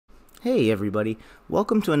Hey everybody,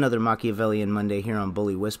 welcome to another Machiavellian Monday here on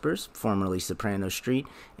Bully Whispers, formerly Soprano Street,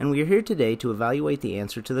 and we are here today to evaluate the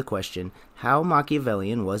answer to the question, how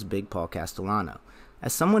Machiavellian was Big Paul Castellano?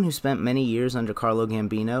 As someone who spent many years under Carlo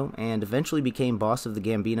Gambino and eventually became boss of the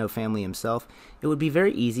Gambino family himself, it would be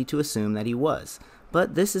very easy to assume that he was,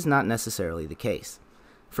 but this is not necessarily the case.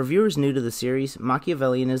 For viewers new to the series,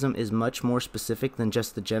 Machiavellianism is much more specific than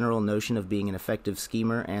just the general notion of being an effective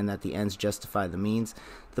schemer and that the ends justify the means.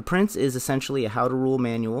 The Prince is essentially a how-to-rule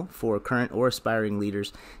manual for current or aspiring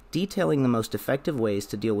leaders, detailing the most effective ways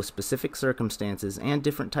to deal with specific circumstances and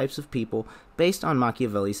different types of people based on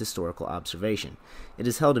Machiavelli's historical observation. It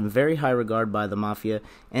is held in very high regard by the Mafia,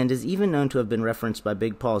 and is even known to have been referenced by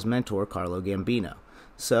Big Paul's mentor, Carlo Gambino.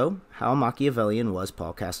 So, how Machiavellian was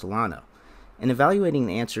Paul Castellano? In evaluating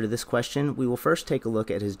the answer to this question, we will first take a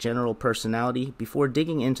look at his general personality before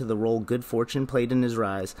digging into the role good fortune played in his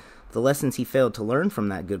rise, the lessons he failed to learn from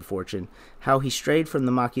that good fortune, how he strayed from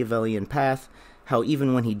the Machiavellian path, how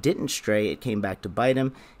even when he didn't stray it came back to bite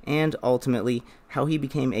him, and ultimately, how he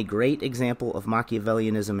became a great example of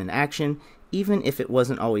Machiavellianism in action, even if it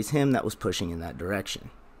wasn't always him that was pushing in that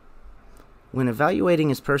direction. When evaluating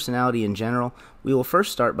his personality in general, we will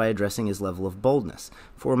first start by addressing his level of boldness,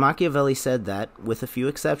 for Machiavelli said that, with a few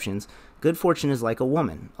exceptions, good fortune is like a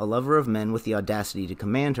woman, a lover of men with the audacity to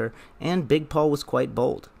command her, and Big Paul was quite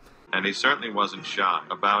bold. And he certainly wasn't shy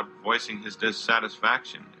about voicing his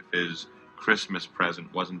dissatisfaction if his Christmas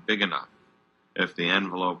present wasn't big enough, if the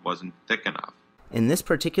envelope wasn't thick enough. In this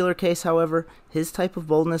particular case, however, his type of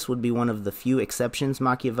boldness would be one of the few exceptions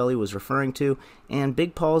Machiavelli was referring to, and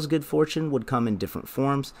Big Paul's good fortune would come in different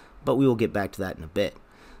forms, but we will get back to that in a bit.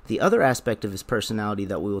 The other aspect of his personality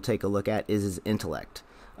that we will take a look at is his intellect.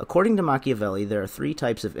 According to Machiavelli, there are three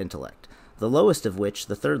types of intellect, the lowest of which,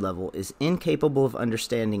 the third level, is incapable of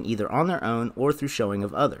understanding either on their own or through showing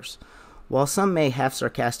of others. While some may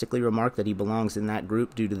half-sarcastically remark that he belongs in that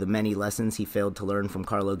group due to the many lessons he failed to learn from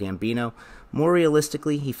Carlo Gambino, more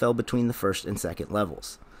realistically he fell between the first and second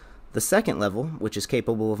levels. The second level, which is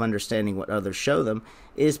capable of understanding what others show them,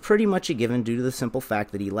 is pretty much a given due to the simple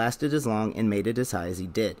fact that he lasted as long and made it as high as he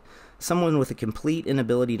did. Someone with a complete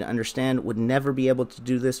inability to understand would never be able to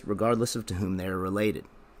do this regardless of to whom they are related.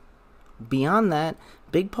 Beyond that,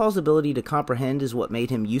 Big Paul's ability to comprehend is what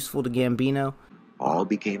made him useful to Gambino. Paul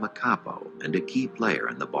became a capo and a key player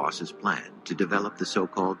in the boss's plan to develop the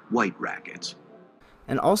so-called white rackets.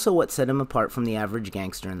 And also what set him apart from the average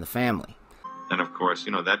gangster in the family. And of course,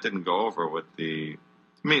 that didn't go over with the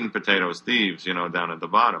meat and potatoes thieves, down at the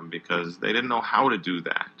bottom, because they didn't know how to do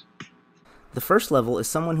that. The first level is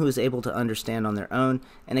someone who is able to understand on their own,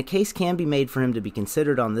 and a case can be made for him to be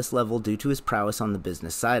considered on this level due to his prowess on the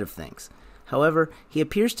business side of things. However, he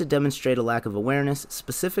appears to demonstrate a lack of awareness,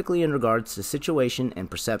 specifically in regards to situation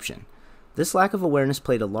and perception. This lack of awareness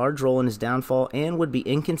played a large role in his downfall and would be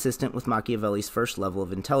inconsistent with Machiavelli's first level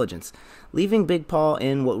of intelligence, leaving Big Paul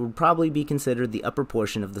in what would probably be considered the upper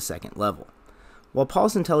portion of the second level. While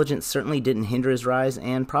Paul's intelligence certainly didn't hinder his rise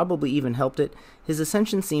and probably even helped it, his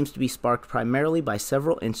ascension seems to be sparked primarily by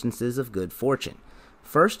several instances of good fortune.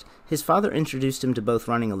 First, his father introduced him to both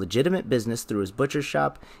running a legitimate business through his butcher's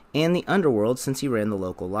shop and the underworld since he ran the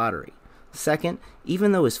local lottery. Second,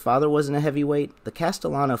 even though his father wasn't a heavyweight, the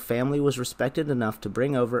Castellano family was respected enough to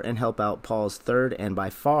bring over and help out Paul's third and by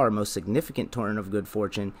far most significant turn of good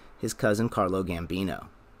fortune, his cousin Carlo Gambino.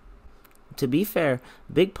 To be fair,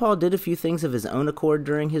 Big Paul did a few things of his own accord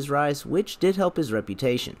during his rise, which did help his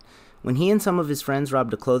reputation. When he and some of his friends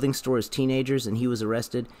robbed a clothing store as teenagers and he was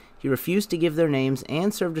arrested, he refused to give their names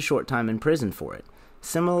and served a short time in prison for it.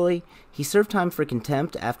 Similarly, he served time for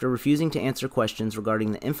contempt after refusing to answer questions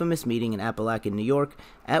regarding the infamous meeting in Appalachian, New York,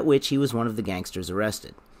 at which he was one of the gangsters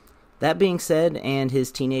arrested. That being said, and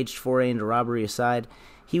his teenage foray into robbery aside,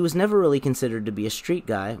 he was never really considered to be a street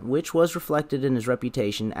guy, which was reflected in his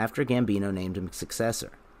reputation after Gambino named him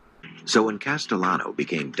successor. So when Castellano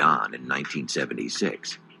became Don in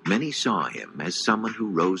 1976, many saw him as someone who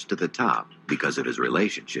rose to the top because of his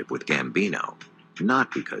relationship with Gambino,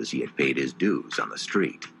 not because he had paid his dues on the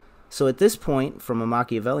street. So at this point, from a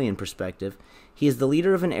Machiavellian perspective, he is the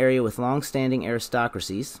leader of an area with long-standing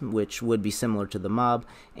aristocracies, which would be similar to the mob,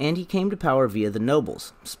 and he came to power via the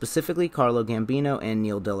nobles, specifically Carlo Gambino and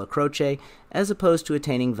Neil Della Croce, as opposed to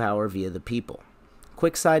attaining power via the people.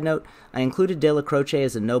 Quick side note, I included Della Croce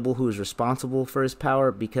as a noble who was responsible for his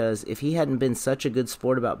power because if he hadn't been such a good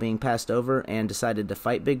sport about being passed over and decided to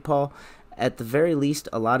fight Big Paul, at the very least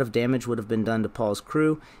a lot of damage would have been done to Paul's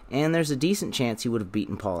crew, and there's a decent chance he would have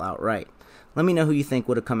beaten Paul outright. Let me know who you think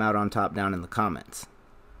would have come out on top down in the comments.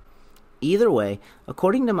 Either way,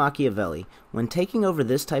 according to Machiavelli, when taking over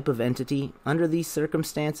this type of entity, under these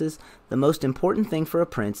circumstances, the most important thing for a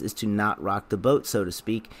prince is to not rock the boat, so to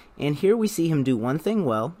speak, and here we see him do one thing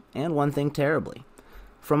well, and one thing terribly.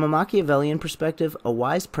 From a Machiavellian perspective, a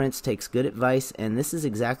wise prince takes good advice, and this is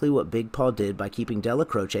exactly what Big Paul did by keeping Della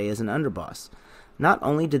Croce as an underboss. Not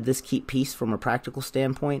only did this keep peace from a practical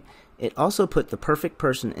standpoint, it also put the perfect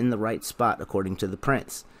person in the right spot according to the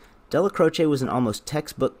prince. Della Croce was an almost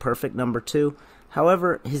textbook perfect number 2,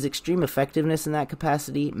 however, his extreme effectiveness in that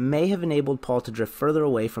capacity may have enabled Paul to drift further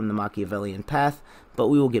away from the Machiavellian path, but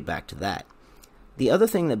we will get back to that. The other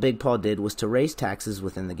thing that Big Paul did was to raise taxes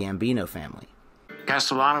within the Gambino family.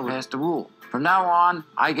 Castellano has the rule. From now on,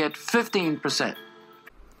 I get 15%.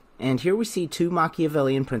 And here we see two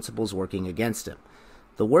Machiavellian principles working against him.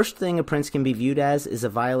 The worst thing a prince can be viewed as is a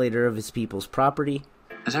violator of his people's property.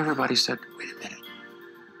 As everybody said, wait a minute.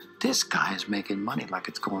 This guy is making money like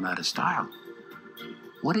it's going out of style.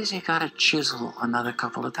 What has he got to chisel another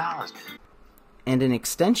couple of dollars? And an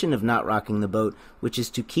extension of not rocking the boat, which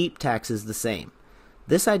is to keep taxes the same.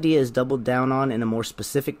 This idea is doubled down on in a more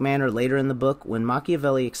specific manner later in the book when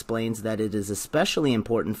Machiavelli explains that it is especially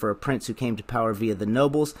important for a prince who came to power via the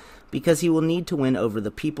nobles because he will need to win over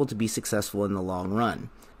the people to be successful in the long run.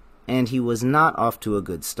 And he was not off to a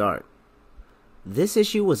good start. This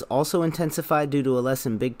issue was also intensified due to a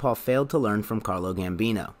lesson Big Paul failed to learn from Carlo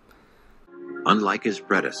Gambino. Unlike his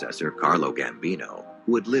predecessor, Carlo Gambino,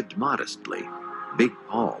 who had lived modestly, Big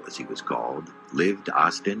Paul, as he was called, lived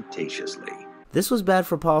ostentatiously. This was bad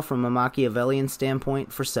for Paul from a Machiavellian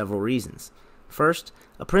standpoint for several reasons. First,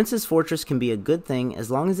 a prince's fortress can be a good thing as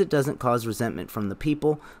long as it doesn't cause resentment from the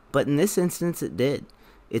people, but in this instance it did.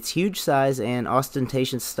 Its huge size and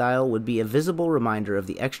ostentatious style would be a visible reminder of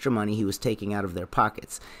the extra money he was taking out of their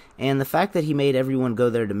pockets, and the fact that he made everyone go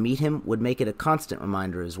there to meet him would make it a constant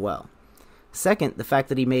reminder as well. Second, the fact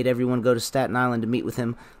that he made everyone go to Staten Island to meet with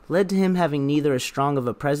him led to him having neither as strong of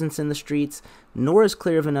a presence in the streets, nor as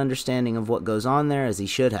clear of an understanding of what goes on there as he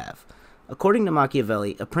should have. According to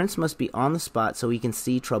Machiavelli, a prince must be on the spot so he can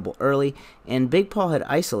see trouble early, and Big Paul had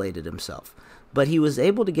isolated himself. But he was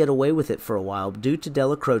able to get away with it for a while due to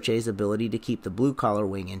Della Croce's ability to keep the blue-collar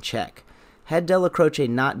wing in check. Had Della Croce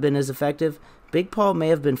not been as effective, Big Paul may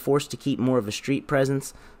have been forced to keep more of a street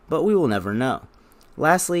presence, but we will never know.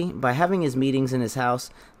 Lastly, by having his meetings in his house,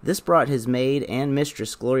 this brought his maid and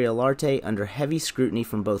mistress Gloria Larte under heavy scrutiny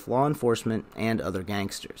from both law enforcement and other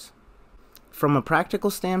gangsters. From a practical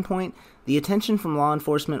standpoint, the attention from law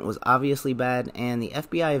enforcement was obviously bad, and the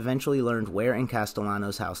FBI eventually learned where in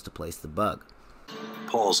Castellano's house to place the bug.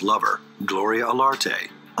 Paul's lover, Gloria Olarte,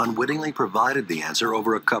 unwittingly provided the answer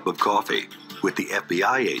over a cup of coffee with the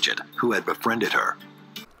FBI agent who had befriended her.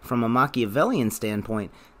 From a Machiavellian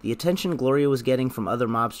standpoint, the attention Gloria was getting from other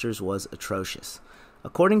mobsters was atrocious.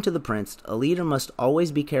 According to the prince, a leader must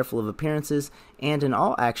always be careful of appearances, and in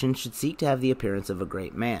all actions should seek to have the appearance of a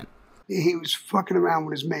great man. He was fucking around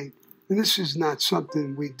with his maid, and this is not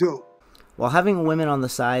something we do. While having women on the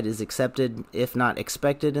side is accepted, if not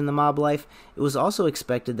expected in the mob life, it was also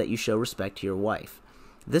expected that you show respect to your wife.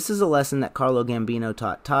 This is a lesson that Carlo Gambino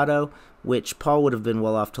taught Tato, which Paul would have been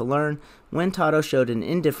well off to learn, when Tato showed an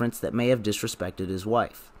indifference that may have disrespected his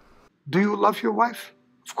wife. Do you love your wife?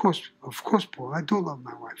 Of course, Paul, I do love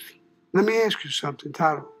my wife. Let me ask you something,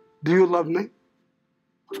 Tato. Do you love me?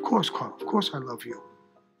 Of course, Carl, of course I love you.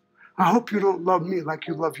 I hope you don't love me like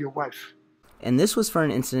you love your wife. And this was for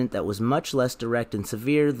an incident that was much less direct and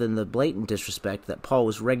severe than the blatant disrespect that Paul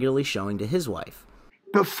was regularly showing to his wife.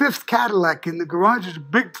 The fifth Cadillac in the garage is a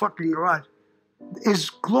big fucking garage. Is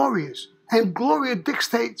Gloria's. And Gloria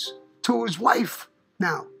dictates to his wife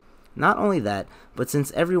now. Not only that, but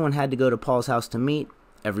since everyone had to go to Paul's house to meet,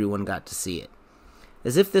 everyone got to see it.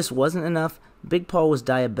 As if this wasn't enough, Big Paul was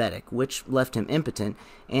diabetic, which left him impotent,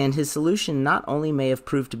 and his solution not only may have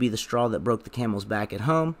proved to be the straw that broke the camel's back at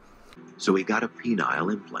home, So he got a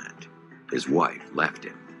penile implant. His wife left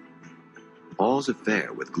him. Paul's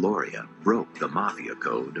affair with Gloria broke the mafia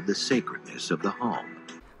code of the sacredness of the home.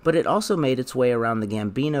 but it also made its way around the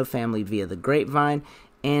Gambino family via the grapevine,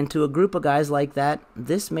 and to a group of guys like that,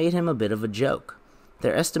 this made him a bit of a joke.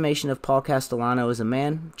 Their estimation of Paul Castellano as a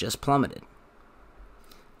man just plummeted.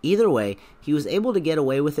 Either way, he was able to get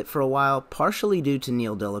away with it for a while, partially due to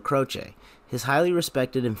Neil Della Croce, his highly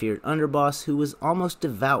respected and feared underboss who was almost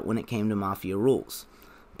devout when it came to mafia rules.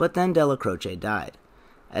 But then Della Croce died.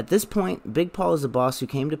 At this point, Big Paul is a boss who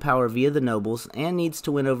came to power via the nobles and needs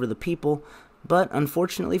to win over the people, but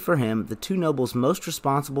unfortunately for him, the two nobles most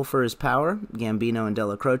responsible for his power, Gambino and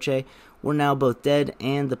Della Croce, were now both dead,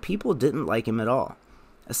 and the people didn't like him at all.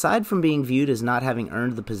 Aside from being viewed as not having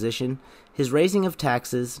earned the position, his raising of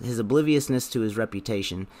taxes, his obliviousness to his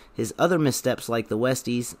reputation, his other missteps like the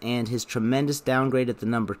Westies, and his tremendous downgrade at the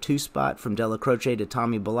number 2 spot from Della Croce to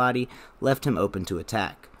Tommy Bellotti left him open to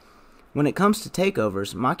attack. When it comes to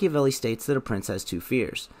takeovers, Machiavelli states that a prince has 2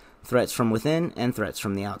 fears: threats from within and threats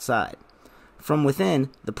from the outside. From within,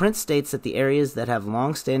 the prince states that the areas that have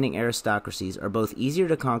long-standing aristocracies are both easier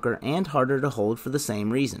to conquer and harder to hold for the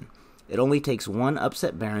same reason. It only takes one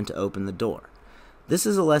upset baron to open the door. This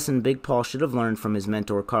is a lesson Big Paul should have learned from his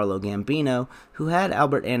mentor Carlo Gambino, who had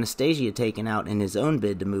Albert Anastasia taken out in his own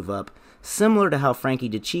bid to move up, similar to how Frankie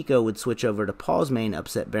DeCicco would switch over to Paul's main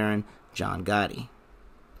upset baron, John Gotti.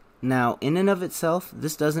 Now, in and of itself,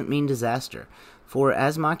 this doesn't mean disaster, for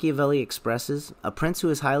as Machiavelli expresses, a prince who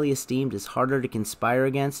is highly esteemed is harder to conspire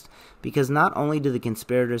against because not only do the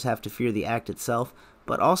conspirators have to fear the act itself,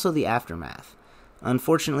 but also the aftermath.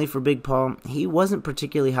 Unfortunately for Big Paul, he wasn't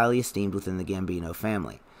particularly highly esteemed within the Gambino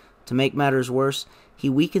family. To make matters worse, he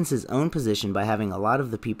weakens his own position by having a lot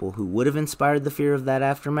of the people who would have inspired the fear of that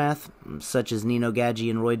aftermath, such as Nino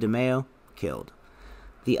Gaggi and Roy DeMeo, killed.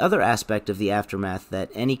 The other aspect of the aftermath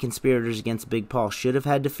that any conspirators against Big Paul should have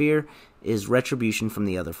had to fear is retribution from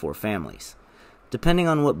the other 4 families. Depending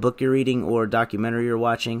on what book you're reading or documentary you're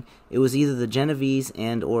watching, it was either the Genovese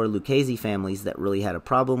and or Lucchese families that really had a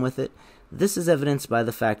problem with it. This is evidenced by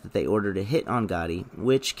the fact that they ordered a hit on Gotti,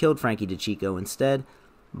 which killed Frankie DeCicco instead,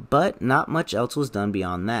 but not much else was done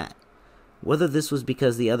beyond that. Whether this was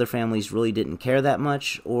because the other families really didn't care that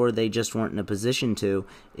much, or they just weren't in a position to,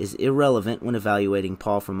 is irrelevant when evaluating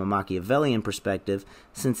Paul from a Machiavellian perspective,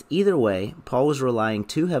 since either way, Paul was relying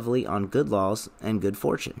too heavily on good laws and good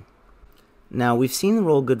fortune. Now, we've seen the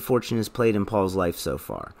role good fortune has played in Paul's life so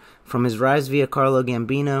far, from his rise via Carlo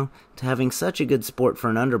Gambino to having such a good sport for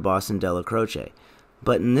an underboss in Della Croce.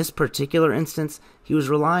 But in this particular instance, he was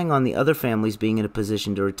relying on the other families being in a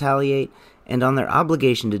position to retaliate and on their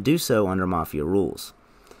obligation to do so under Mafia rules.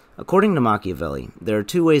 According to Machiavelli, there are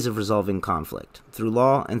 2 ways of resolving conflict, through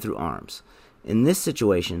law and through arms. In this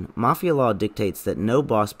situation, Mafia law dictates that no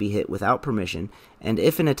boss be hit without permission, and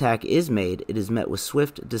if an attack is made, it is met with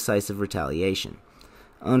swift, decisive retaliation.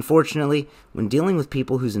 Unfortunately, when dealing with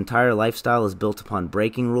people whose entire lifestyle is built upon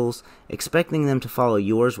breaking rules, expecting them to follow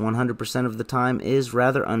yours 100% of the time is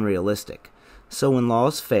rather unrealistic. So when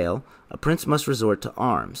laws fail, a prince must resort to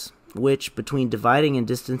arms, which, between dividing and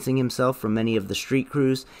distancing himself from many of the street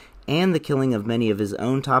crews and the killing of many of his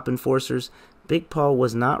own top enforcers, Big Paul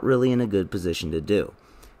was not really in a good position to do.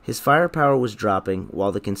 His firepower was dropping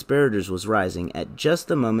while the conspirators was rising at just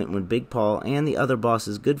the moment when Big Paul and the other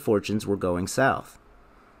bosses' good fortunes were going south.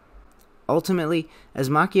 Ultimately, as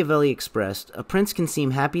Machiavelli expressed, a prince can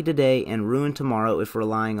seem happy today and ruined tomorrow if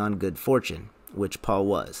relying on good fortune, which Paul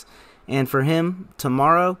was. And for him,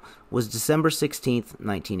 tomorrow was December 16th,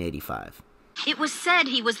 1985. It was said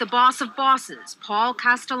he was the boss of bosses, Paul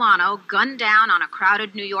Castellano, gunned down on a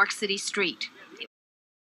crowded New York City street.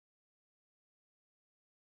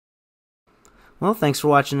 Well, thanks for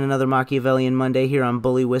watching another Machiavellian Monday here on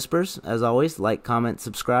Bully Whispers. As always, like, comment,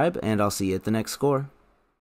 subscribe, and I'll see you at the next score.